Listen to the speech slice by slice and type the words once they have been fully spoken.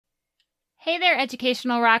Hey there,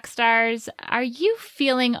 educational rock stars. Are you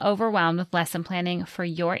feeling overwhelmed with lesson planning for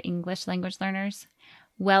your English language learners?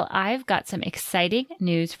 Well, I've got some exciting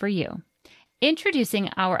news for you. Introducing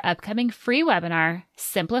our upcoming free webinar,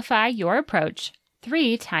 Simplify Your Approach,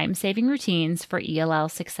 3 Time-Saving Routines for ELL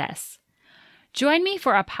Success. Join me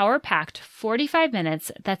for a power-packed 45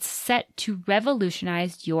 minutes that's set to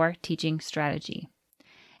revolutionize your teaching strategy.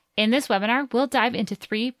 In this webinar, we'll dive into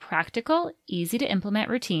 3 practical, easy-to-implement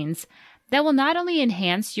routines that will not only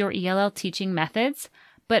enhance your ELL teaching methods,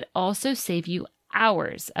 but also save you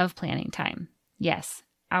hours of planning time. Yes,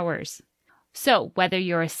 hours. So whether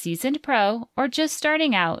you're a seasoned pro or just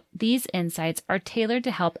starting out, these insights are tailored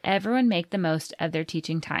to help everyone make the most of their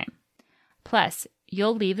teaching time. Plus,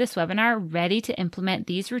 you'll leave this webinar ready to implement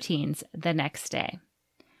these routines the next day.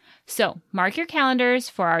 So mark your calendars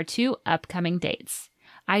for our 2 upcoming dates.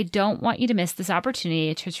 I don't want you to miss this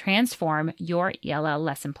opportunity to transform your ELL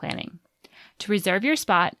lesson planning. To reserve your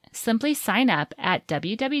spot, simply sign up at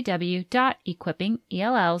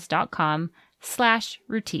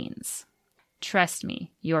www.equippingells.com/routines. Trust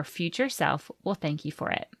me, your future self will thank you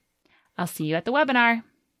for it. I'll see you at the webinar.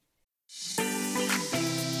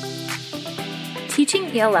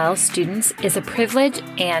 Teaching ELL students is a privilege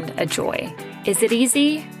and a joy. Is it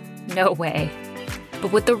easy? No way.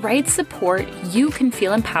 But with the right support, you can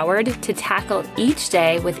feel empowered to tackle each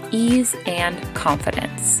day with ease and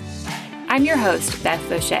confidence. I'm your host, Beth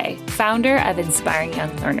Boucher, founder of Inspiring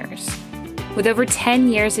Young Learners. With over 10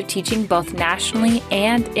 years of teaching both nationally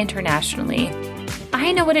and internationally,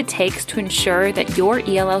 I know what it takes to ensure that your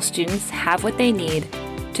ELL students have what they need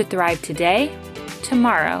to thrive today,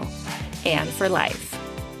 tomorrow, and for life.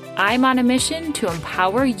 I'm on a mission to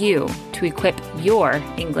empower you to equip your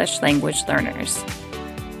English language learners.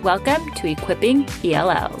 Welcome to Equipping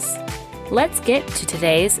ELLs. Let's get to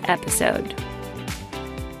today's episode.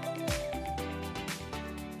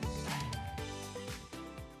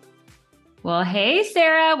 Well, hey,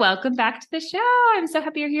 Sara, welcome back to the show. I'm so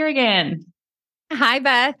happy you're here again. Hi,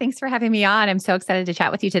 Beth. Thanks for having me on. I'm so excited to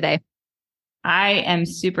chat with you today. I am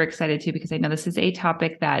super excited too, because I know this is a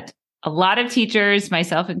topic that a lot of teachers,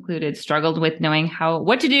 myself included, struggled with knowing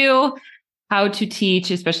what to do, how to teach,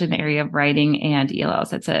 especially in the area of writing and ELLs.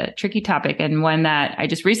 That's a tricky topic and one that I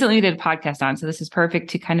just recently did a podcast on. So this is perfect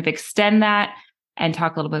to kind of extend that and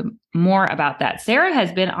talk a little bit more about that. Sara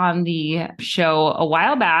has been on the show a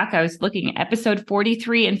while back. I was looking at episode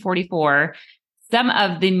 43 and 44, some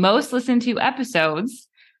of the most listened to episodes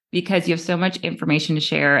because you have so much information to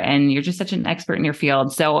share and you're just such an expert in your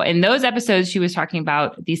field. So in those episodes, she was talking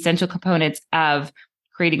about the essential components of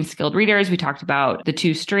creating skilled readers. We talked about the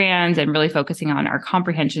 2 strands and really focusing on our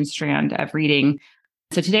comprehension strand of reading.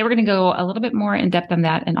 So today we're going to go a little bit more in depth on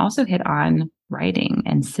that and also hit on writing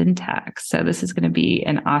and syntax. So this is going to be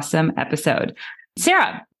an awesome episode.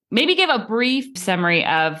 Sara, maybe give a brief summary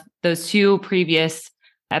of those 2 previous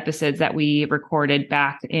episodes that we recorded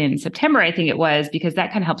back in September, I think it was, because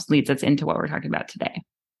that kind of leads us into what we're talking about today.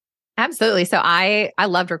 Absolutely. So I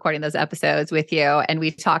loved recording those episodes with you, and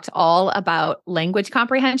we talked all about language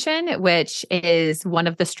comprehension, which is one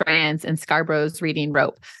of the strands in Scarborough's reading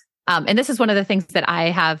rope. And this is one of the things that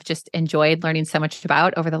I have just enjoyed learning so much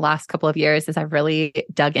about over the last couple of years as I've really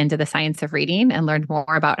dug into the science of reading and learned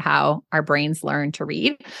more about how our brains learn to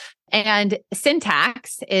read. And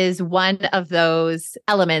syntax is one of those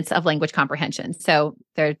elements of language comprehension. So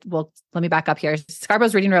let me back up here.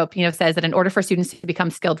 Scarborough's reading rope, says that in order for students to become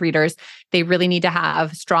skilled readers, they really need to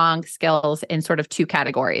have strong skills in sort of 2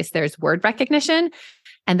 categories. There's word recognition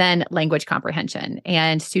and then language comprehension.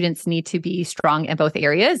 And students need to be strong in both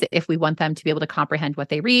areas if we want them to be able to comprehend what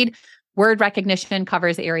they read. Word recognition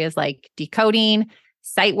covers areas like decoding,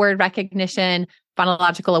 sight word recognition,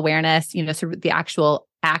 phonological awareness, so the actual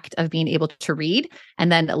act of being able to read.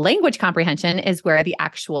 And then language comprehension is where the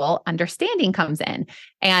actual understanding comes in.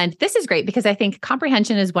 And this is great because I think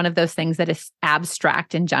comprehension is one of those things that is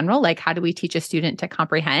abstract in general. Like, how do we teach a student to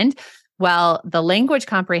comprehend? Well, the language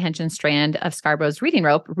comprehension strand of Scarborough's reading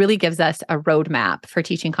rope really gives us a roadmap for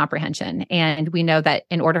teaching comprehension. And we know that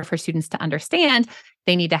in order for students to understand,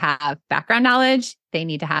 they need to have background knowledge, they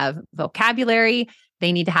need to have vocabulary,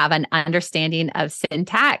 they need to have an understanding of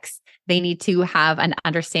syntax, they need to have an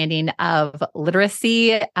understanding of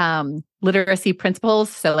literacy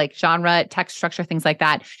principles, so like genre, text structure, things like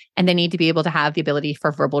that. And they need to be able to have the ability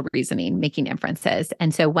for verbal reasoning, making inferences.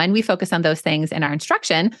 And so when we focus on those things in our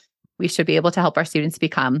instruction, we should be able to help our students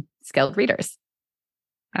become skilled readers.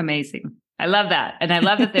 Amazing. I love that. And I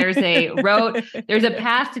love that there's there's a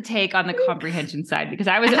path to take on the comprehension side, because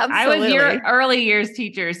I was your early years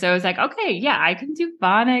teacher. So I was like, okay, yeah, I can do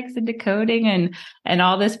phonics and decoding and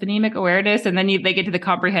all this phonemic awareness. And then they get to the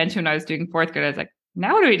comprehension. When I was doing fourth grade, I was like,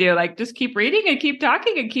 now what do we do? Like, just keep reading and keep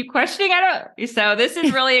talking and keep questioning. So this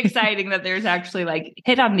is really exciting that there's actually like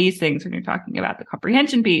hit on these things when you're talking about the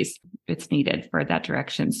comprehension piece. It's needed for that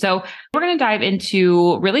direction. So we're going to dive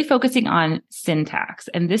into really focusing on syntax.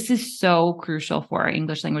 And this is so crucial for our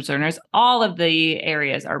English language learners. All of the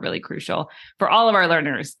areas are really crucial for all of our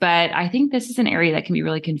learners. But I think this is an area that can be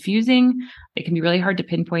really confusing. It can be really hard to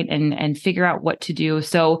pinpoint and figure out what to do.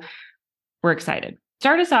 So we're excited.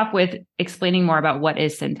 Start us off with explaining more about what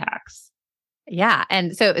is syntax. Yeah.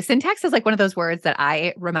 And so syntax is like one of those words that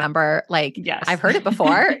I remember, like, yes. I've heard it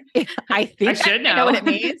before. I think I should know. I know what it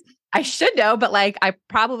means. I should know, but like, I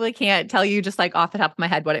probably can't tell you just like off the top of my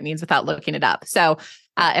head what it means without looking it up. So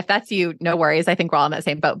if that's you, no worries. I think we're all in that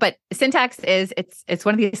same boat. But syntax is, it's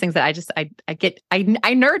one of these things that I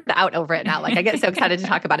nerd out over it now. Like I get so excited to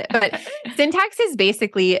talk about it. But syntax is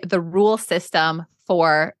basically the rule system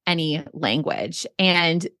for any language.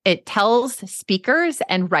 And it tells speakers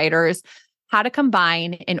and writers how to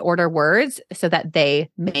combine and order words so that they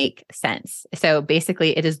make sense. So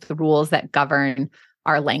basically, it is the rules that govern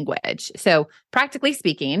our language. So practically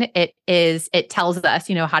speaking, it tells us,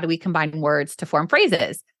 how do we combine words to form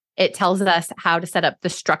phrases? It tells us how to set up the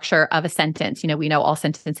structure of a sentence. We know all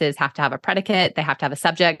sentences have to have a predicate. They have to have a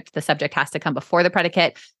subject. The subject has to come before the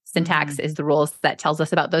predicate. Syntax is the rules that tells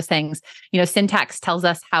us about those things. Syntax tells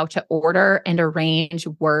us how to order and arrange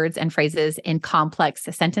words and phrases in complex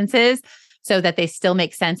sentences so that they still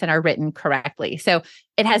make sense and are written correctly. So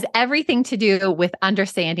it has everything to do with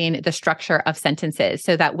understanding the structure of sentences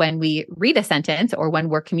so that when we read a sentence or when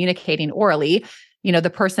we're communicating orally, the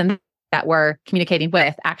person that we're communicating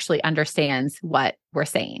with actually understands what we're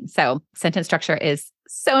saying. So sentence structure is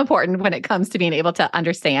so important when it comes to being able to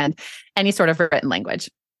understand any sort of written language.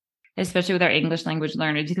 Especially with our English language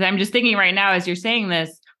learners, because I'm just thinking right now, as you're saying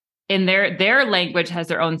this, in their language has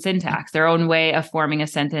their own syntax, their own way of forming a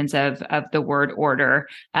sentence of the word order,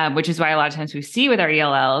 which is why a lot of times we see with our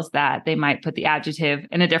ELLs that they might put the adjective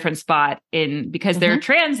in a different spot because they're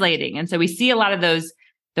translating. And so we see a lot of those,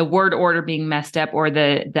 the word order being messed up or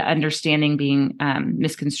the understanding being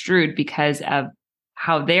misconstrued because of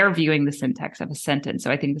how they're viewing the syntax of a sentence.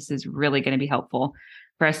 So I think this is really going to be helpful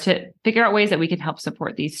for us to figure out ways that we can help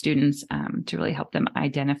support these students to really help them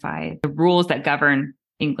identify the rules that govern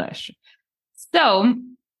English. So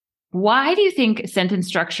why do you think sentence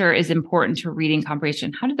structure is important to reading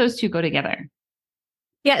comprehension? How do those two go together?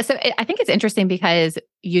 Yeah, so I think it's interesting because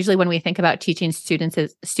usually when we think about teaching students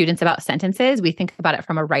about sentences, we think about it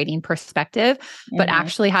from a writing perspective, but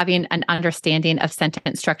actually having an understanding of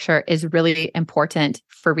sentence structure is really important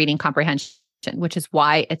for reading comprehension, which is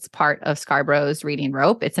why it's part of Scarborough's reading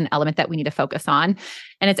rope. It's an element that we need to focus on.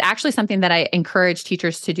 And it's actually something that I encourage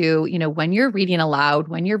teachers to do, when you're reading aloud,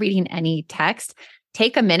 when you're reading any text,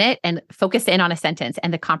 take a minute and focus in on a sentence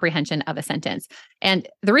and the comprehension of a sentence. And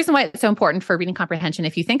the reason why it's so important for reading comprehension,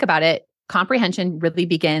 if you think about it, comprehension really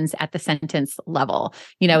begins at the sentence level.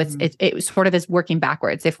 It sort of is working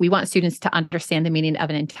backwards. If we want students to understand the meaning of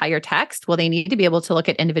an entire text, well, they need to be able to look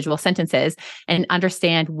at individual sentences and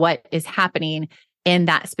understand what is happening in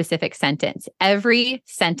that specific sentence. Every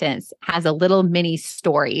sentence has a little mini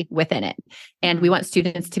story within it. And we want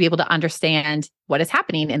students to be able to understand what is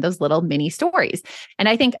happening in those little mini stories. And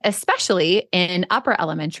I think especially in upper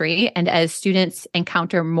elementary, and as students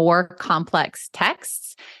encounter more complex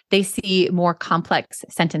texts, they see more complex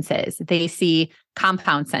sentences. They see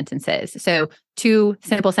compound sentences. So two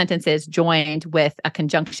simple sentences joined with a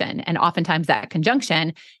conjunction. And oftentimes that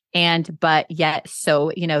conjunction but yet,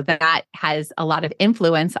 so, that has a lot of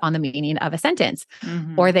influence on the meaning of a sentence.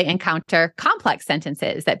 Or they encounter complex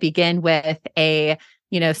sentences that begin with a,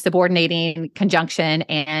 subordinating conjunction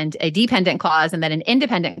and a dependent clause and then an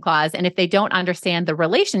independent clause. And if they don't understand the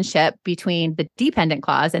relationship between the dependent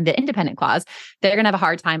clause and the independent clause, they're going to have a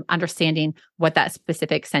hard time understanding what that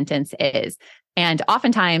specific sentence is. And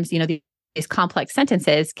oftentimes, these complex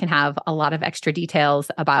sentences can have a lot of extra details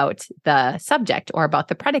about the subject or about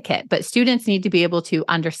the predicate, but students need to be able to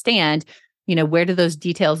understand, where do those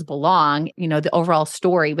details belong, the overall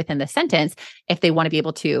story within the sentence if they want to be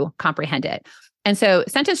able to comprehend it. And so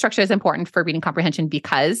sentence structure is important for reading comprehension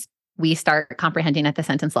because we start comprehending at the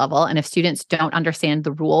sentence level. And if students don't understand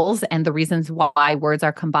the rules and the reasons why words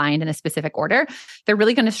are combined in a specific order, they're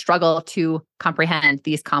really going to struggle to comprehend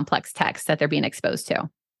these complex texts that they're being exposed to.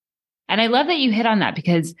 And I love that you hit on that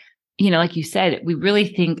because, like you said, we really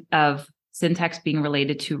think of syntax being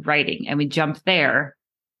related to writing, and we jump there.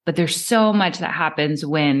 But there's so much that happens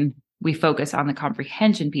when we focus on the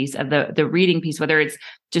comprehension piece of the reading piece, whether it's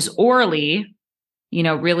just orally,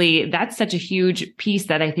 really, that's such a huge piece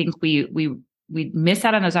that I think we miss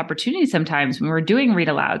out on those opportunities sometimes when we're doing read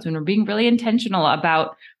alouds, when we're being really intentional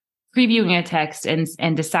about previewing a text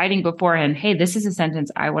and deciding beforehand, hey, this is a sentence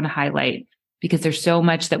I want to highlight, because there's so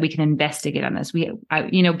much that we can investigate on this.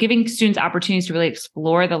 Giving students opportunities to really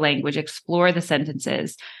explore the language, explore the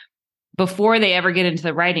sentences before they ever get into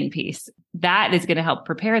the writing piece. That is going to help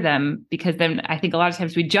prepare them, because then I think a lot of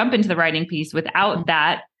times we jump into the writing piece without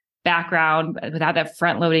that background, without that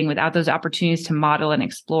front loading, without those opportunities to model and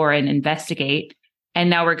explore and investigate. And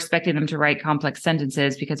now we're expecting them to write complex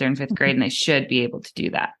sentences because they're in fifth grade and they should be able to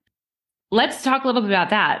do that. Let's talk a little bit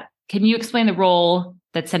about that. Can you explain the role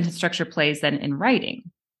that sentence structure plays then in writing?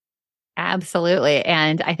 Absolutely.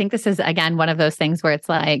 And I think this is, again, one of those things where it's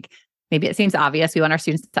like, maybe it seems obvious. We want our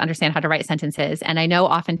students to understand how to write sentences. And I know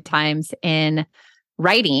oftentimes in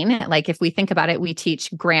writing, like if we think about it, we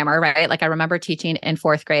teach grammar, right? Like I remember teaching in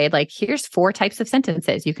fourth grade, like here's 4 types of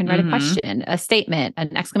sentences. You can write a question, a statement,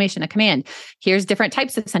 an exclamation, a command. Here's different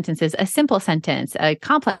types of sentences, a simple sentence, a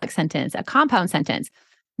complex sentence, a compound sentence.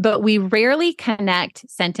 But we rarely connect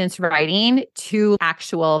sentence writing to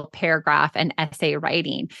actual paragraph and essay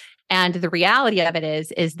writing. And the reality of it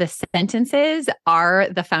is the sentences are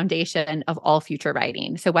the foundation of all future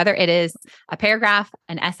writing. So whether it is a paragraph,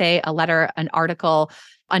 an essay, a letter, an article,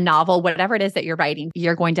 a novel, whatever it is that you're writing,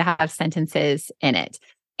 you're going to have sentences in it.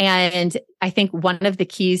 And I think one of the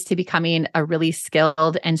keys to becoming a really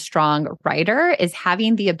skilled and strong writer is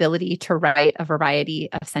having the ability to write a variety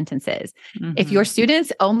of sentences. If your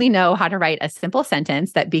students only know how to write a simple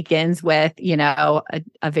sentence that begins with,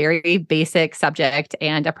 a very basic subject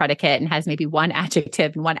and a predicate and has maybe one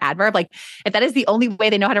adjective and one adverb, like if that is the only way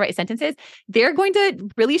they know how to write sentences, they're going to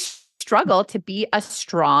really struggle to be a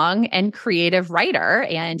strong and creative writer.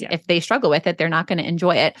 And if they struggle with it, they're not going to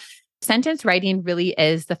enjoy it. Sentence writing really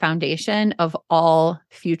is the foundation of all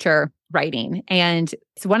future writing. And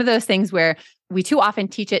it's one of those things where we too often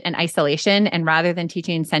teach it in isolation. And rather than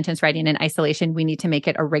teaching sentence writing in isolation, we need to make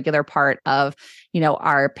it a regular part of,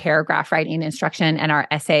 our paragraph writing instruction and our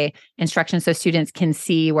essay instruction. So students can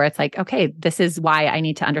see where it's like, okay, this is why I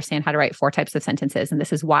need to understand how to write 4 types of sentences. And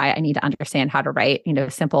this is why I need to understand how to write,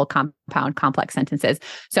 simple, compound, complex sentences.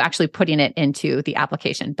 So actually putting it into the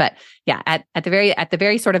application. But yeah, at the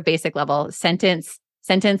very sort of basic level, sentence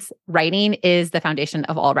writing is the foundation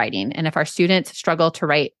of all writing. And if our students struggle to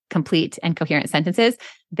write complete and coherent sentences,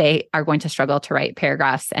 they are going to struggle to write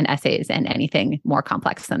paragraphs and essays and anything more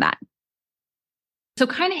complex than that. So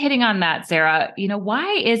kind of hitting on that, Sara,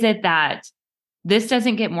 why is it that this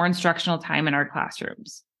doesn't get more instructional time in our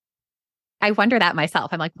classrooms? I wonder that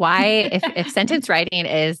myself. I'm like, why, if sentence writing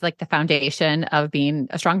is like the foundation of being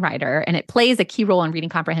a strong writer and it plays a key role in reading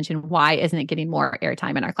comprehension, why isn't it getting more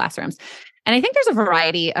airtime in our classrooms? And I think there's a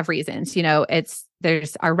variety of reasons.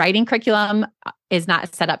 There's our writing curriculum is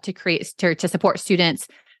not set up to support students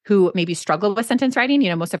who maybe struggle with sentence writing.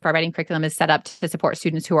 Most of our writing curriculum is set up to support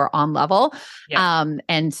students who are on level. Yeah.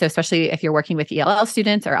 And so especially if you're working with ELL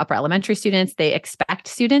students or upper elementary students, they expect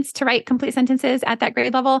students to write complete sentences at that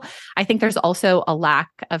grade level. I think there's also a lack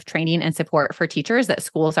of training and support for teachers that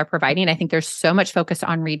schools are providing. I think there's so much focus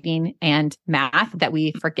on reading and math that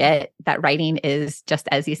we forget that writing is just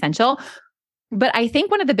as essential. But I think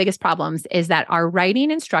one of the biggest problems is that our writing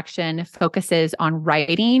instruction focuses on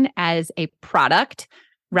writing as a product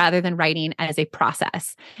rather than writing as a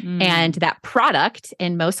process. And that product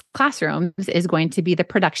in most classrooms is going to be the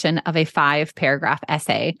production of a 5-paragraph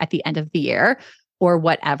essay at the end of the year or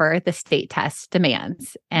whatever the state test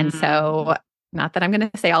demands. And so, not that I'm going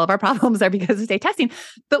to say all of our problems are because of state testing,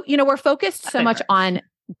 but we're focused so much on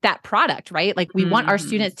that product, right? Like we want our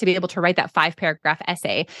students to be able to write that 5-paragraph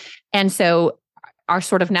essay. And so our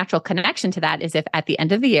sort of natural connection to that is if at the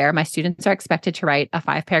end of the year, my students are expected to write a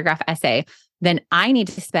 5-paragraph essay, then I need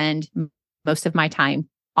to spend most of my time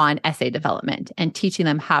on essay development and teaching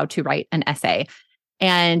them how to write an essay.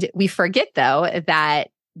 And we forget, though,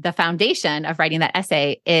 that the foundation of writing that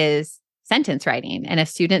essay is sentence writing. And if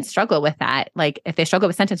students struggle with that, like if they struggle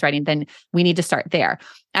with sentence writing, then we need to start there.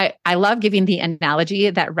 I love giving the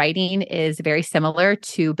analogy that writing is very similar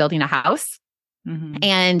to building a house. Mhm.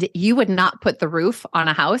 And you would not put the roof on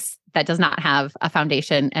a house that does not have a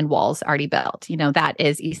foundation and walls already built. That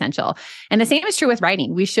is essential. And the same is true with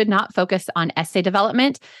writing. We should not focus on essay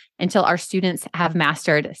development until our students have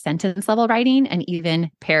mastered sentence level writing and even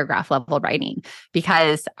paragraph level writing,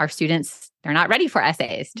 because our students, they're not ready for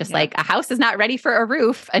essays. Just like a house is not ready for a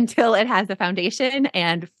roof until it has a foundation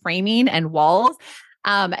and framing and walls.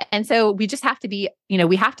 And so we just have to be,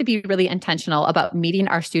 we have to be really intentional about meeting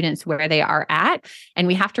our students where they are at. And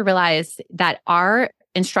we have to realize that our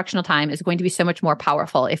instructional time is going to be so much more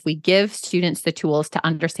powerful if we give students the tools to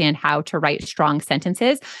understand how to write strong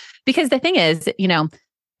sentences. Because the thing is,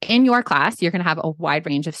 in your class, you're going to have a wide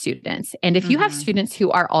range of students. And if you have students who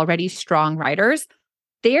are already strong writers,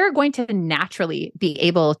 they're going to naturally be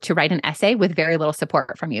able to write an essay with very little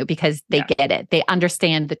support from you because they get it. They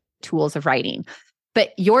understand the tools of writing.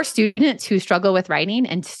 But your students who struggle with writing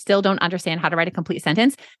and still don't understand how to write a complete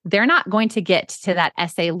sentence, they're not going to get to that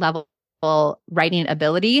essay level writing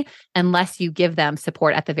ability unless you give them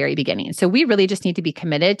support at the very beginning. So we really just need to be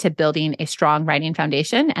committed to building a strong writing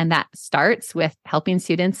foundation. And that starts with helping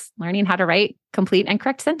students learning how to write complete and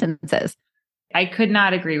correct sentences. I could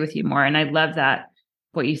not agree with you more. And I love that,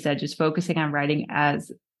 what you said, just focusing on writing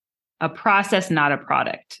as a process, not a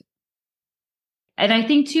product. And I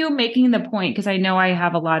think too, making the point, because I know I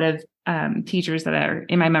have a lot of teachers that are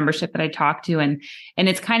in my membership that I talk to, and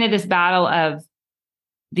it's kind of this battle of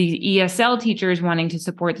the ESL teachers wanting to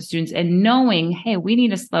support the students and knowing, hey, we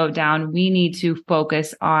need to slow down. We need to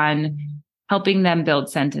focus on helping them build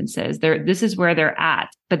sentences. This is where they're at,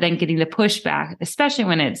 but then getting the pushback, especially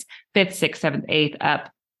when it's 5th, 6th, 7th, 8th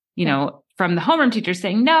up, from the homeroom teacher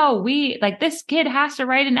saying, no, this kid has to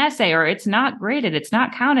write an essay or it's not graded. It's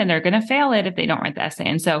not counted. They're going to fail it if they don't write the essay.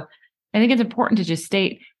 And so I think it's important to just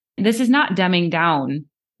state, this is not dumbing down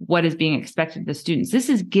what is being expected of the students. This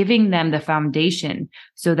is giving them the foundation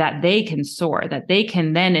so that they can soar, that they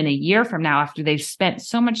can then in a year from now, after they've spent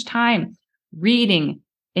so much time reading,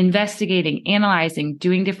 investigating, analyzing,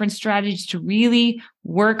 doing different strategies to really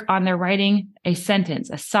work on their writing a sentence,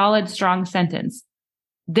 a solid, strong sentence,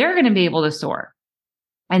 they're going to be able to soar.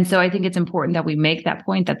 And so I think it's important that we make that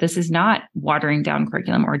point that this is not watering down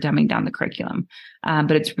curriculum or dumbing down the curriculum,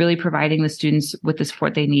 but it's really providing the students with the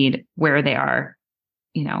support they need where they are,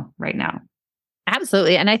 right now.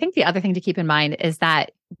 Absolutely. And I think the other thing to keep in mind is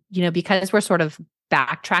that, because we're sort of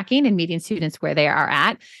backtracking and meeting students where they are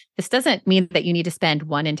at, this doesn't mean that you need to spend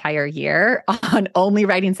one entire year on only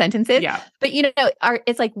writing sentences. Yeah. But,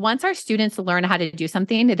 it's like once our students learn how to do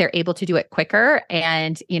something, they're able to do it quicker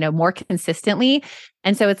and, more consistently.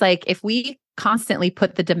 And so it's like, if we constantly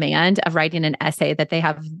put the demand of writing an essay that they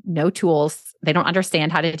have no tools, they don't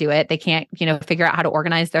understand how to do it, they can't, figure out how to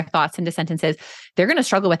organize their thoughts into sentences, they're going to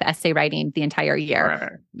struggle with essay writing the entire year.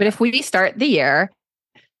 Forever. But if we start the year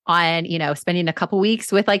on, spending a couple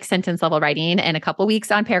weeks with like sentence level writing and a couple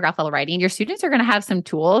weeks on paragraph level writing, your students are going to have some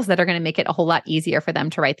tools that are going to make it a whole lot easier for them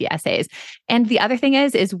to write the essays. And the other thing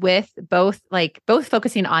is with both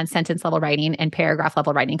focusing on sentence level writing and paragraph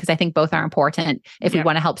level writing, because I think both are important if we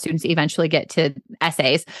want to help students eventually get to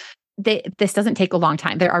essays. This doesn't take a long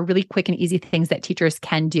time. There are really quick and easy things that teachers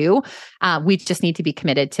can do. We just need to be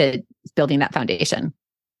committed to building that foundation.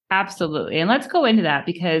 Absolutely. And let's go into that,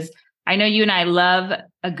 because I know you and I love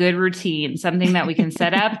a good routine, something that we can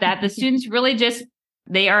set up that the students really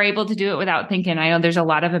they are able to do it without thinking. I know there's a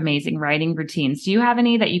lot of amazing writing routines. Do you have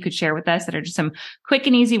any that you could share with us that are just some quick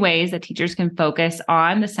and easy ways that teachers can focus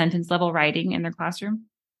on the sentence level writing in their classroom?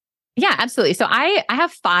 Yeah, absolutely. So I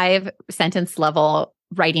have 5 sentence level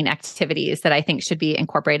writing activities that I think should be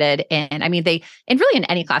incorporated in. I mean, and really in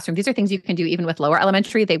any classroom, these are things you can do even with lower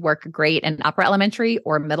elementary. They work great in upper elementary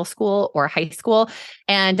or middle school or high school.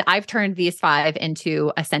 And I've turned these 5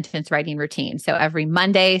 into a sentence writing routine. So every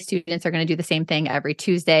Monday, students are going to do the same thing. Every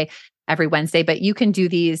Tuesday, every Wednesday, but you can do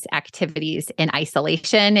these activities in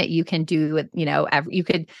isolation. You can do,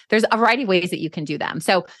 there's a variety of ways that you can do them.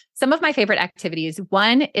 So some of my favorite activities,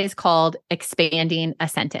 one is called expanding a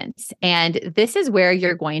sentence. And this is where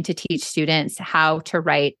you're going to teach students how to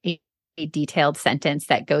write a detailed sentence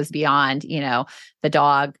that goes beyond, the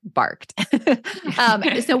dog barked.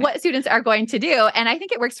 So what students are going to do, and I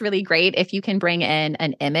think it works really great if you can bring in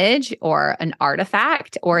an image or an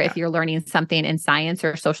artifact, or if you're learning something in science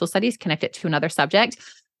or social studies, connect it to another subject,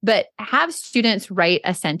 but have students write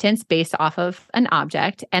a sentence based off of an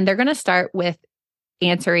object. And they're going to start with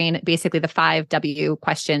answering basically the 5 W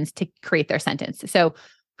questions to create their sentence. So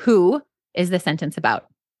who is the sentence about?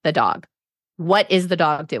 The dog. What is the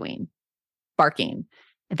dog doing? Barking.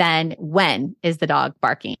 Then when is the dog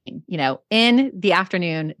barking? In the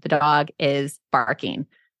afternoon, the dog is barking.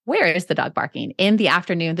 where is the dog barking? In the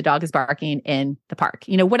afternoon, the dog is barking in the park,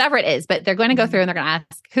 whatever it is, but they're going to go through and they're going to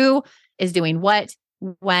ask who is doing what,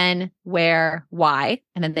 when, where, why,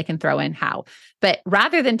 and then they can throw in how. But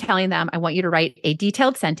rather than telling them, I want you to write a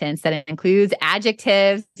detailed sentence that includes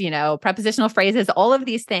adjectives, prepositional phrases, all of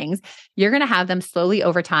these things, you're going to have them slowly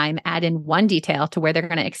over time add in one detail to where they're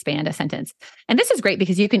going to expand a sentence. And this is great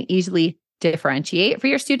because you can easily differentiate for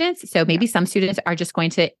your students. So maybe some students are just going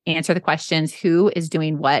to answer the questions, who is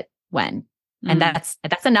doing what, when. And that's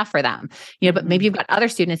enough for them, but maybe you've got other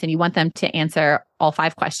students and you want them to answer all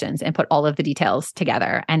 5 questions and put all of the details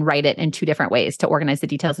together and write it in 2 different ways, to organize the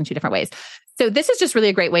details in 2 different ways. So this is just really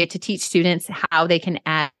a great way to teach students how they can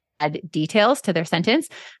add details to their sentence.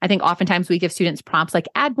 I think oftentimes we give students prompts like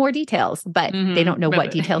add more details, but they don't know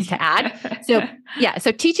what details to add.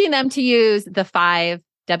 So teaching them to use the 5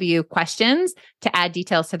 W questions to add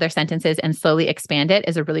details to their sentences and slowly expand it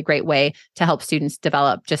is a really great way to help students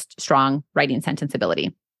develop just strong writing sentence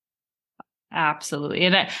ability. Absolutely.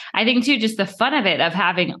 And I think too, just the fun of it, of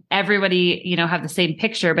having everybody, have the same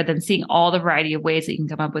picture, but then seeing all the variety of ways that you can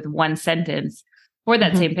come up with one sentence for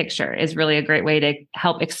that same picture is really a great way to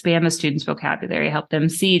help expand the students' vocabulary, help them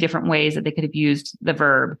see different ways that they could have used the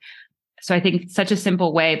verb. So I think such a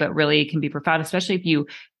simple way, but really can be profound, especially if you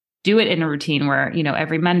do it in a routine where,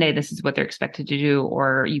 every Monday, this is what they're expected to do,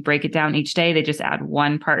 or you break it down each day. They just add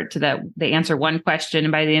one part to that. They answer one question.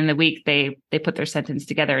 And by the end of the week, they put their sentence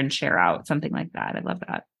together and share out something like that. I love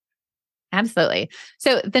that. Absolutely.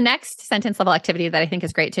 So the next sentence level activity that I think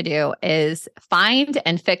is great to do is find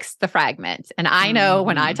and fix the fragment. And I know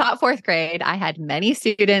when I taught 4th grade, I had many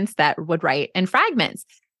students that would write in fragments.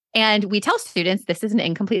 And we tell students this is an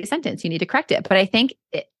incomplete sentence. You need to correct it. But I think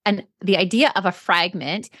the idea of a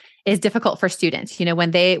fragment is difficult for students.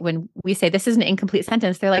 When we say this is an incomplete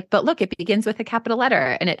sentence, they're like, but look, it begins with a capital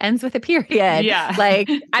letter and it ends with a period. Yeah. Like,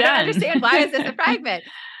 I don't understand. Why is this a fragment?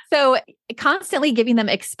 So constantly giving them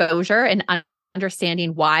exposure and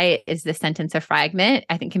understanding why is this sentence a fragment,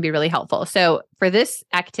 I think can be really helpful. So for this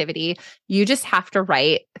activity, you just have to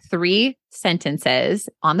write 3 sentences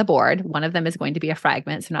on the board. One of them is going to be a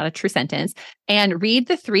fragment, so not a true sentence, and read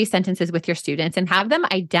the 3 sentences with your students and have them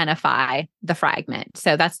identify the fragment.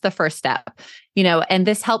 So that's the first step, and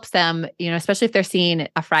this helps them, especially if they're seeing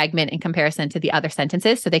a fragment in comparison to the other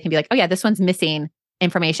sentences. So they can be like, oh yeah, this one's missing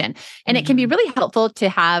information. And it can be really helpful to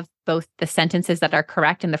have both the sentences that are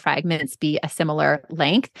correct and the fragments be a similar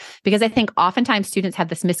length, because I think oftentimes students have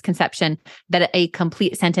this misconception that a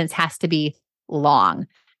complete sentence has to be long,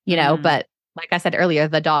 but like I said earlier,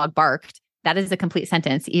 the dog barked. That is a complete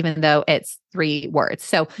sentence, even though it's 3 words.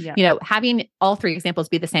 So, having all 3 examples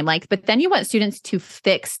be the same length, but then you want students to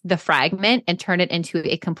fix the fragment and turn it into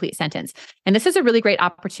a complete sentence. And this is a really great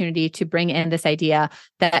opportunity to bring in this idea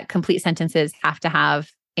that complete sentences have to have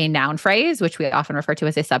a noun phrase, which we often refer to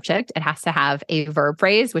as a subject. It has to have a verb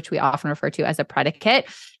phrase, which we often refer to as a predicate.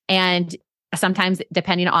 And sometimes,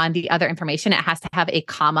 depending on the other information, it has to have a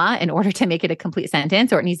comma in order to make it a complete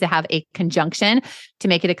sentence, or it needs to have a conjunction to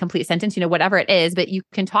make it a complete sentence, whatever it is. But you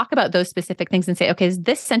can talk about those specific things and say, okay,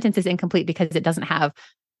 this sentence is incomplete because it doesn't have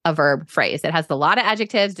a verb phrase. It has a lot of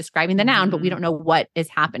adjectives describing the noun, but we don't know what is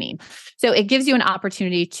happening. So it gives you an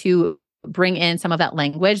opportunity to bring in some of that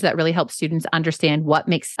language that really helps students understand what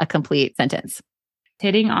makes a complete sentence.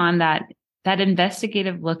 Hitting on that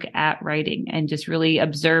investigative look at writing and just really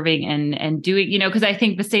observing and doing, because I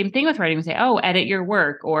think the same thing with writing, we say, oh, edit your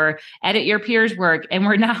work or edit your peers' work. And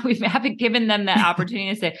we haven't given them that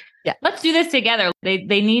opportunity to say, let's do this together. They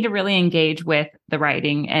need to really engage with the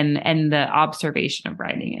writing and the observation of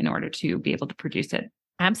writing in order to be able to produce it.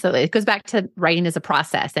 Absolutely. It goes back to writing as a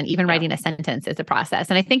process, and even writing a sentence is a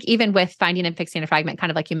process. And I think even with finding and fixing a fragment,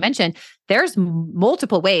 kind of like you mentioned, there's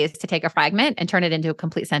multiple ways to take a fragment and turn it into a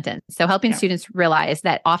complete sentence. So helping students realize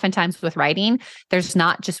that oftentimes with writing, there's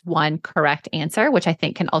not just one correct answer, which I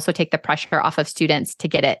think can also take the pressure off of students to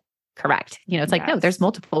get it correct. It's like, no, there's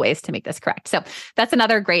multiple ways to make this correct. So that's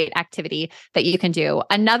another great activity that you can do.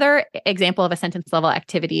 Another example of a sentence level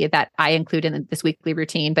activity that I include in this weekly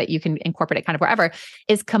routine, but you can incorporate it kind of wherever,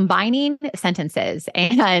 is combining sentences.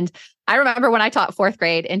 And I remember when I taught 4th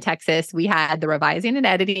grade in Texas, we had the revising and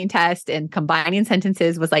editing test, and combining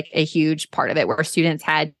sentences was like a huge part of it, where students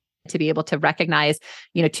had to be able to recognize,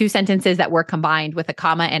 2 sentences that were combined with a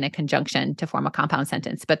comma and a conjunction to form a compound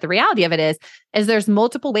sentence. But the reality of it is there's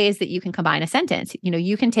multiple ways that you can combine a sentence.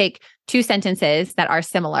 You can take 2 sentences that are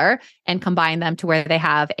similar and combine them to where they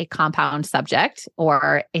have a compound subject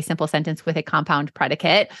or a simple sentence with a compound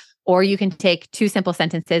predicate. Or you can take 2 simple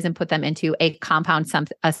sentences and put them into a compound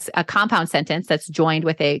sentence that's joined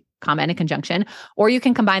with a comma and a conjunction. Or you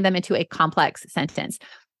can combine them into a complex sentence.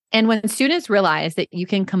 And when students realize that you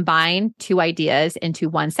can combine two ideas into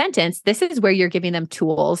one sentence, this is where you're giving them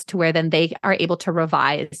tools to where then they are able to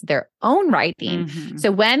revise their own writing.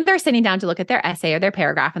 So when they're sitting down to look at their essay or their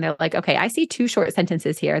paragraph and they're like, okay, I see two short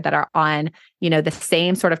sentences here that are on, the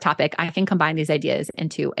same sort of topic, I can combine these ideas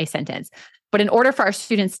into a sentence. But in order for our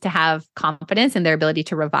students to have confidence in their ability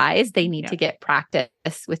to revise, they need to get practice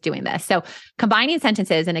with doing this. So combining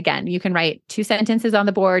sentences, and again, you can write two sentences on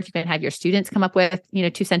the board. You can have your students come up with,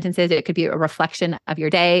 two sentences. It could be a reflection of your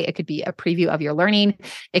day. It could be a preview of your learning.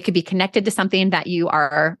 It could be connected to something that you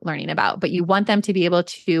are learning about, but you want them to be able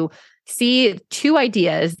to see two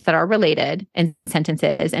ideas that are related in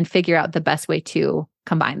sentences and figure out the best way to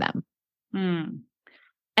combine them.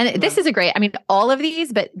 And this is all of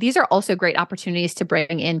these, but these are also great opportunities to bring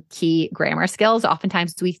in key grammar skills.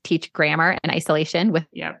 Oftentimes we teach grammar in isolation with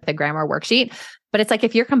the grammar worksheet, but it's like,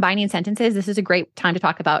 if you're combining sentences, this is a great time to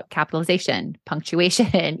talk about capitalization,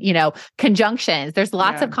 punctuation, conjunctions. There's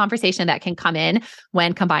lots of conversation that can come in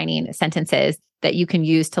when combining sentences that you can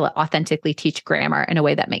use to authentically teach grammar in a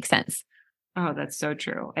way that makes sense. Oh, that's so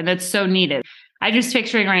true. And that's so needed. I'm just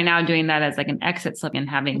picturing right now doing that as like an exit slip and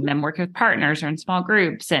having them work with partners or in small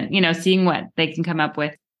groups and, seeing what they can come up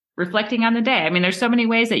with, reflecting on the day. I mean, there's so many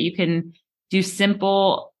ways that you can do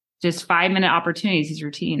simple, just 5-minute opportunities, these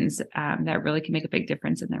routines that really can make a big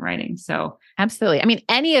difference in their writing. So absolutely. I mean,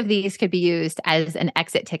 any of these could be used as an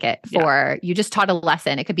exit ticket for you just taught a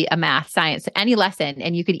lesson. It could be a math, science, any lesson,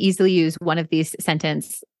 and you could easily use one of these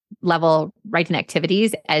sentence level writing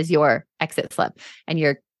activities as your exit slip. And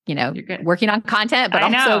you're working on content, but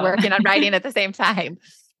also working on writing at the same time.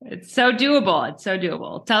 It's so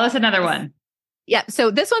doable. Tell us another one. Yeah. So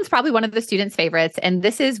this one's probably one of the students' favorites. And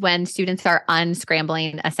this is when students are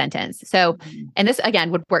unscrambling a sentence. So, and this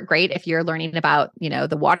again would work great if you're learning about,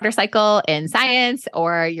 the water cycle in science,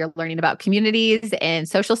 or you're learning about communities in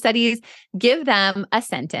social studies. Give them a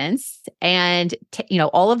sentence and,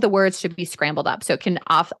 all of the words should be scrambled up. So it can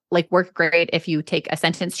work great if you take a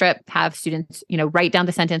sentence strip, have students, write down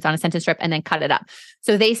the sentence on a sentence strip and then cut it up.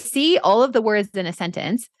 So they see all of the words in a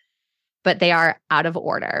sentence, but they are out of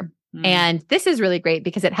order. And this is really great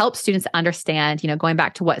because it helps students understand, going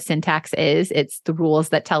back to what syntax is, it's the rules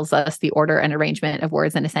that tells us the order and arrangement of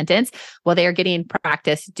words in a sentence. Well, they are getting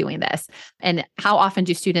practice doing this. And how often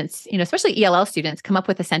do students, especially ELL students, come up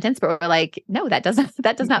with a sentence, but we're like, no, that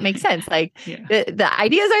does not make sense. Like the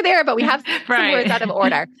ideas are there, but we have some words out of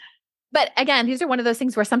order. But again, these are one of those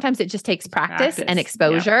things where sometimes it just takes practice and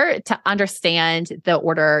exposure to understand the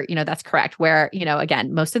order, that's correct. Where,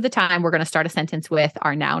 again, most of the time we're going to start a sentence with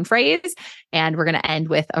our noun phrase and we're going to end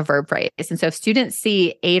with a verb phrase. And so if students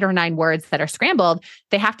see 8 or 9 words that are scrambled,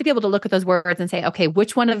 they have to be able to look at those words and say, okay,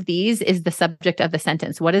 which one of these is the subject of the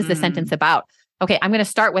sentence? What is the sentence about? Okay, I'm going to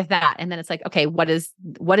start with that. And then it's like, okay, what is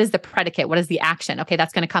the predicate? What is the action? Okay,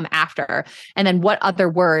 that's going to come after. And then what other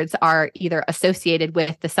words are either associated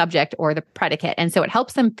with the subject or the predicate? And so it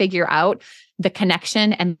helps them figure out the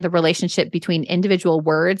connection and the relationship between individual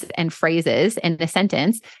words and phrases in the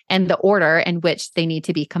sentence and the order in which they need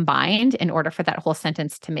to be combined in order for that whole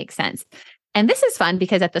sentence to make sense. And this is fun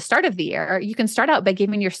because at the start of the year, you can start out by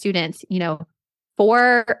giving your students,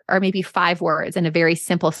 4 or maybe 5 words in a very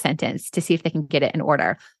simple sentence to see if they can get it in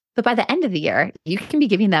order. But by the end of the year, you can be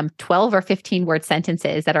giving them 12 or 15 word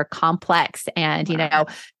sentences that are complex and,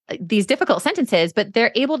 these difficult sentences, but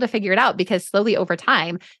they're able to figure it out because slowly over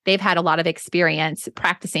time, they've had a lot of experience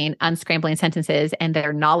practicing unscrambling sentences, and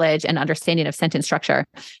their knowledge and understanding of sentence structure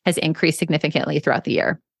has increased significantly throughout the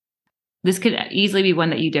year. This could easily be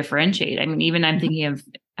one that you differentiate. I mean, even I'm thinking of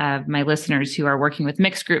my listeners who are working with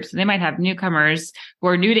mixed groups. They might have newcomers who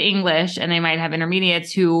are new to English, and they might have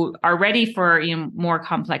intermediates who are ready for more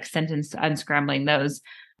complex sentence unscrambling those.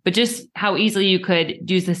 But just how easily you could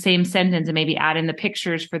do the same sentence and maybe add in the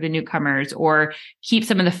pictures for the newcomers, or keep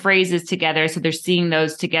some of the phrases together so they're seeing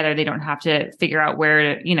those together. They don't have to figure out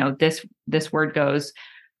where this word goes.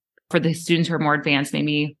 For the students who are more advanced,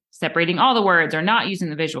 maybe separating all the words or not using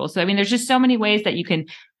the visuals. So, I mean, there's just so many ways that you can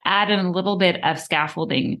add in a little bit of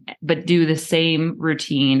scaffolding, but do the same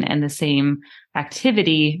routine and the same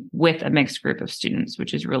activity with a mixed group of students,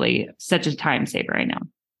 which is really such a time saver right now.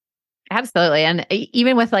 Absolutely. And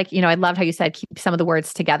even with I loved how you said, keep some of the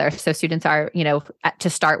words together. So students are, to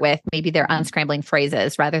start with, maybe they're unscrambling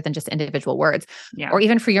phrases rather than just individual words. Yeah. Or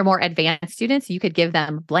even for your more advanced students, you could give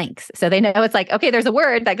them blanks. So they know it's like, okay, there's a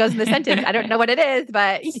word that goes in the sentence. I don't know what it is,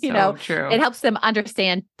 but true. It helps them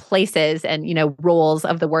understand places and, roles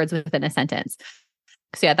of the words within a sentence.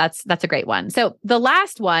 So yeah, that's a great one. So the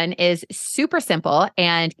last one is super simple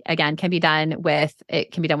and again can be done with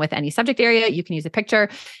any subject area. You can use a picture.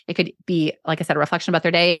 It could be, like I said, a reflection about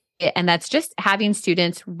their day. And that's just having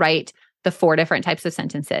students write the 4 different types of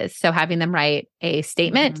sentences. So having them write a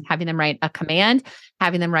statement, having them write a command,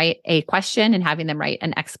 having them write a question, and having them write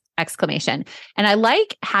an exclamation. And I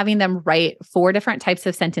like having them write 4 different types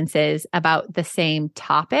of sentences about the same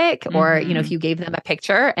topic, or, if you gave them a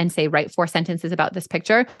picture and say, write 4 sentences about this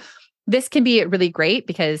picture. This can be really great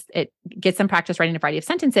because it gets them practice writing a variety of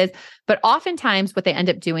sentences. But oftentimes what they end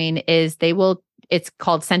up doing is it's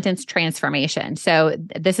called sentence transformation. So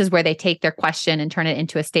this is where they take their question and turn it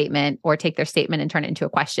into a statement, or take their statement and turn it into a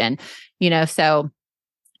question. So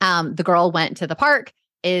the girl went to the park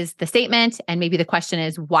is the statement. And maybe the question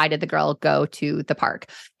is, why did the girl go to the park?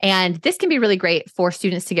 And this can be really great for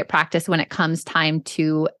students to get practice when it comes time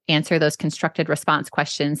to answer those constructed response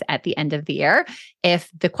questions at the end of the year. If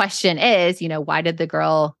the question is, why did the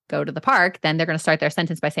girl go to the park? Then they're going to start their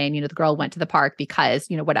sentence by saying, the girl went to the park because,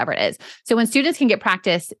 whatever it is. So when students can get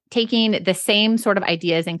practice taking the same sort of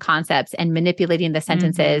ideas and concepts and manipulating the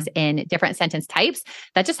sentences in different sentence types,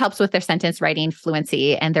 that just helps with their sentence writing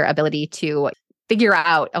fluency and their ability to figure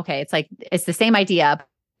out, okay, it's the same idea,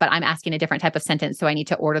 but I'm asking a different type of sentence. So I need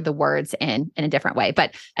to order the words in a different way.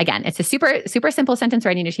 But again, it's a super, super simple sentence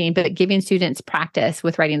writing routine, but giving students practice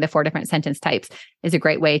with writing the 4 different sentence types is a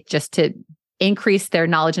great way just to increase their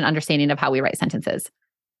knowledge and understanding of how we write sentences.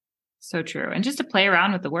 So true. And just to play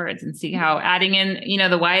around with the words and see how adding in,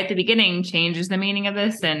 the why at the beginning changes the meaning of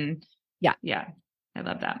this. And yeah. I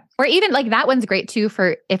love that. Or even like that one's great too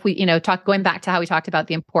for if we, going back to how we talked about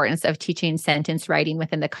the importance of teaching sentence writing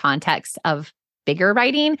within the context of bigger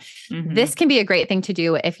writing. This can be a great thing to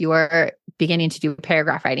do if you're beginning to do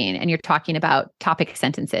paragraph writing and you're talking about topic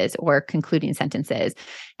sentences or concluding sentences,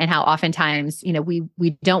 and how oftentimes,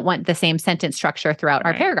 we don't want the same sentence structure throughout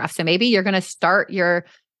our paragraph. So maybe you're going to start your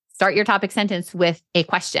topic sentence with a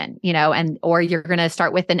question, or you're going to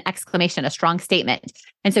start with an exclamation, a strong statement.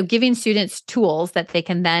 And so giving students tools that they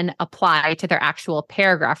can then apply to their actual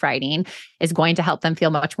paragraph writing is going to help them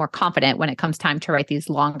feel much more confident when it comes time to write these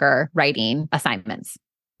longer writing assignments.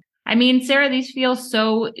 I mean, Sara, these feel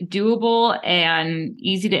so doable and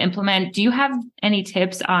easy to implement. Do you have any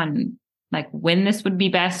tips on like when this would be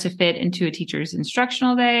best to fit into a teacher's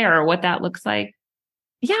instructional day, or what that looks like?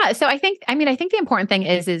 Yeah. So I think the important thing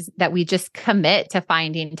is that we just commit to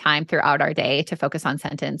finding time throughout our day to focus on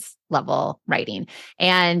sentence level writing,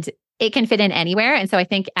 and it can fit in anywhere. And so I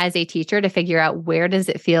think as a teacher, to figure out where does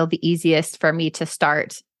it feel the easiest for me to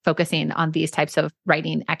start focusing on these types of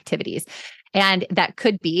writing activities. And that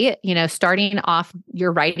could be, starting off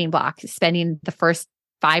your writing block, spending the first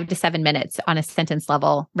 5 to 7 minutes on a sentence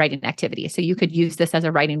level writing activity. So you could use this as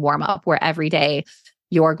a writing warm up where every day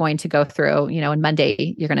you're going to go through, and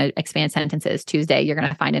Monday, you're going to expand sentences. Tuesday, you're going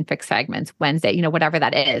to find and fix fragments. Wednesday, whatever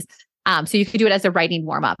that is. So you could do it as a writing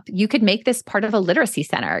warm up. You could make this part of a literacy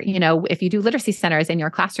center. If you do literacy centers in your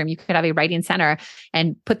classroom, you could have a writing center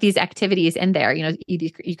and put these activities in there.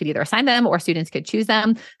 You could either assign them or students could choose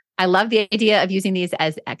them. I love the idea of using these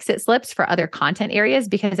as exit slips for other content areas,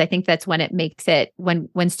 because I think that's when it makes it,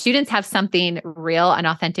 when students have something real and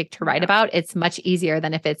authentic to write about, it's much easier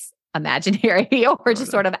than if it's imaginary or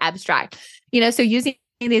just sort of abstract, so using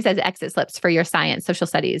these as exit slips for your science, social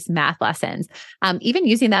studies, math lessons, even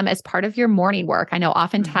using them as part of your morning work. I know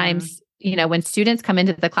oftentimes, when students come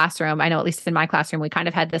into the classroom, I know at least in my classroom, we kind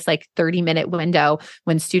of had this like 30-minute window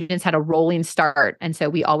when students had a rolling start. And so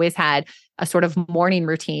we always had a sort of morning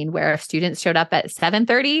routine where if students showed up at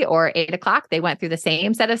 7:30 or 8 o'clock, they went through the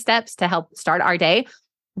same set of steps to help start our day.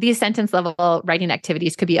 These sentence level writing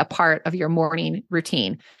activities could be a part of your morning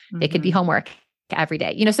routine. They could be homework every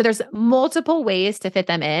day. So there's multiple ways to fit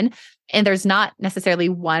them in, and there's not necessarily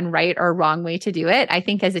one right or wrong way to do it. I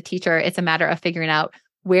think as a teacher, it's a matter of figuring out,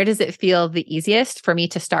 where does it feel the easiest for me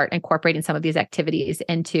to start incorporating some of these activities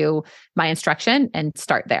into my instruction, and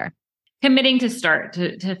start there. Committing to start,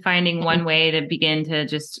 to finding one way to begin to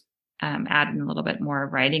just add in a little bit more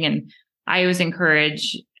of writing. And I always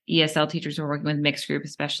encourage ESL teachers who are working with mixed group,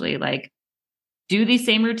 especially, like, do these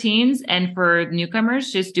same routines. And for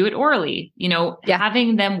newcomers, just do it orally.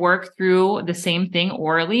 Having them work through the same thing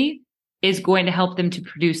orally is going to help them to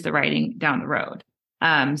produce the writing down the road.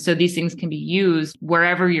 So these things can be used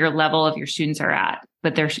wherever your level of your students are at,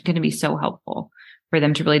 but they're going to be so helpful for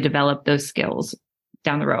them to really develop those skills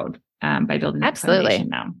down the road by building that foundation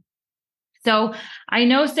now. So I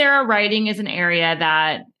know, Sara, writing is an area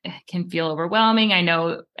that can feel overwhelming. I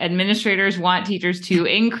know administrators want teachers to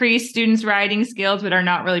increase students' writing skills, but are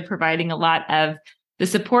not really providing a lot of the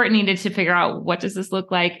support needed to figure out what does this look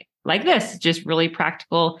like this, just really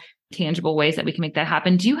practical, tangible ways that we can make that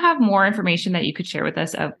happen. Do you have more information that you could share with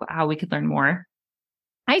us of how we could learn more?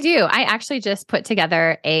 I do. I actually just put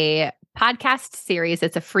together a podcast series.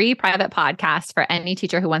 It's a free private podcast for any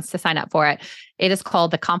teacher who wants to sign up for it. It is called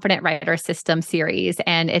the Confident Writer System series.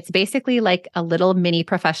 And it's basically like a little mini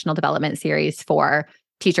professional development series for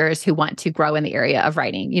teachers who want to grow in the area of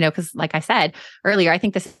writing, because like I said earlier, I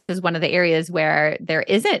think this is one of the areas where there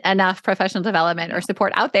isn't enough professional development or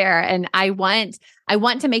support out there. And I want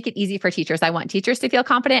to make it easy for teachers. I want teachers to feel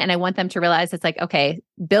confident, and I want them to realize it's like, okay,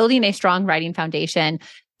 building a strong writing foundation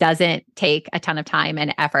doesn't take a ton of time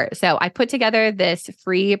and effort. So I put together this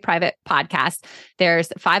free private podcast.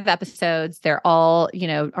 There's 5 episodes. They're all,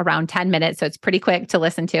 around 10 minutes. So it's pretty quick to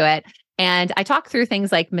listen to it. And I talk through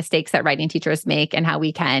things like mistakes that writing teachers make and how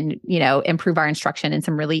we can, improve our instruction in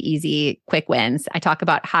some really easy, quick wins. I talk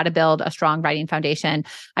about how to build a strong writing foundation.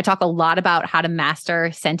 I talk a lot about how to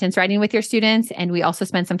master sentence writing with your students. And we also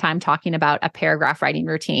spend some time talking about a paragraph writing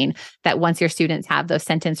routine that once your students have those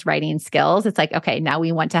sentence writing skills, it's like, okay, now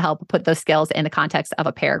we want to help put those skills in the context of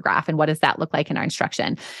a paragraph. And what does that look like in our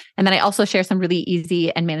instruction? And then I also share some really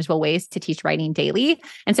easy and manageable ways to teach writing daily.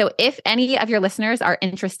 And so if any of your listeners are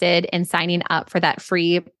interested in signing up for that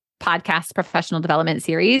free podcast professional development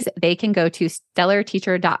series, they can go to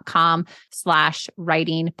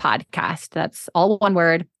stellarteacher.com/writing podcast. That's all one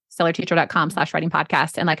word, stellarteacher.com/writing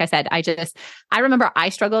podcast. And like I said, I remember I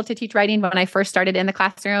struggled to teach writing when I first started in the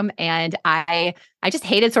classroom. And I just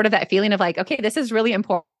hated sort of that feeling of like, okay, this is really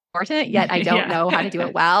important, yet I don't know how to do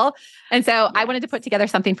it well. And so I wanted to put together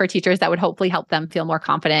something for teachers that would hopefully help them feel more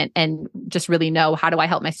confident and just really know, how do I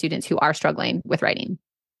help my students who are struggling with writing?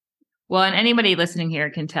 Well, and anybody listening here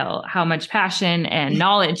can tell how much passion and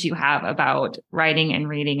knowledge you have about writing and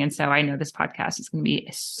reading. And so I know this podcast is going to be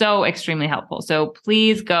so extremely helpful. So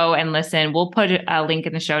please go and listen. We'll put a link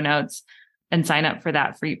in the show notes and sign up for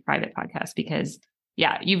that free private podcast, because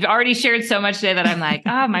you've already shared so much today that I'm like,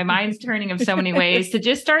 my mind's turning in so many ways to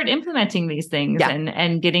just start implementing these things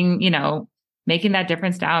and getting, making that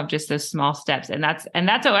difference now of just those small steps. And that's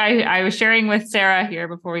what I was sharing with Sara here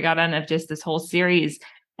before we got on, of just this whole series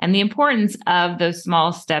and the importance of those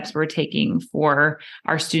small steps we're taking for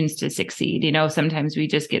our students to succeed. Sometimes we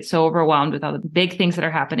just get so overwhelmed with all the big things that are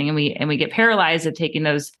happening, and we get paralyzed of taking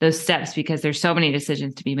those steps because there's so many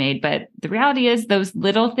decisions to be made. But the reality is, those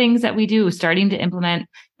little things that we do, starting to implement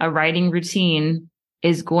a writing routine,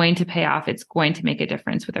 is going to pay off. It's going to make a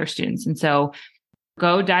difference with our students. And so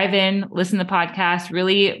go dive in, listen to the podcast,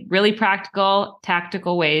 really, really practical,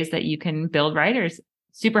 tactical ways that you can build writers.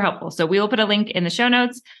 Super helpful. So we will put a link in the show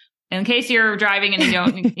notes in case you're driving and you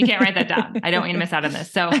can't write that down. I don't want you to miss out on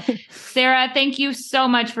this. So Sara, thank you so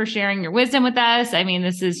much for sharing your wisdom with us. I mean,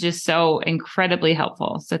 this is just so incredibly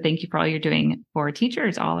helpful. So thank you for all you're doing for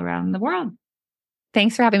teachers all around the world.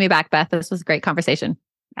 Thanks for having me back, Beth. This was a great conversation.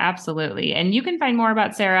 Absolutely. And you can find more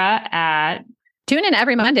about Sara at... Tune in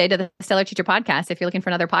every Monday to the Stellar Teacher podcast if you're looking for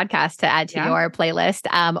another podcast to add to your playlist,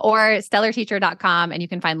 or stellarteacher.com. And you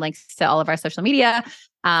can find links to all of our social media,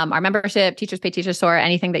 our membership, Teachers Pay Teachers Store,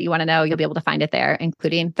 anything that you want to know, you'll be able to find it there,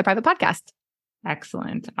 including the private podcast.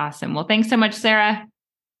 Excellent. Awesome. Well, thanks so much, Sara.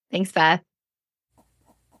 Thanks, Beth.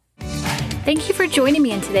 Thank you for joining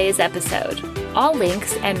me in today's episode. All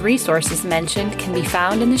links and resources mentioned can be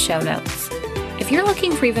found in the show notes. If you're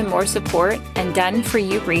looking for even more support and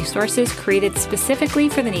done-for-you resources created specifically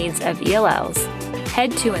for the needs of ELLs, head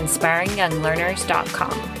to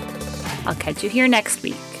inspiringyounglearners.com. I'll catch you here next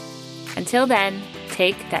week. Until then,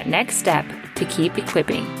 take that next step to keep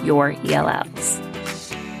equipping your ELLs.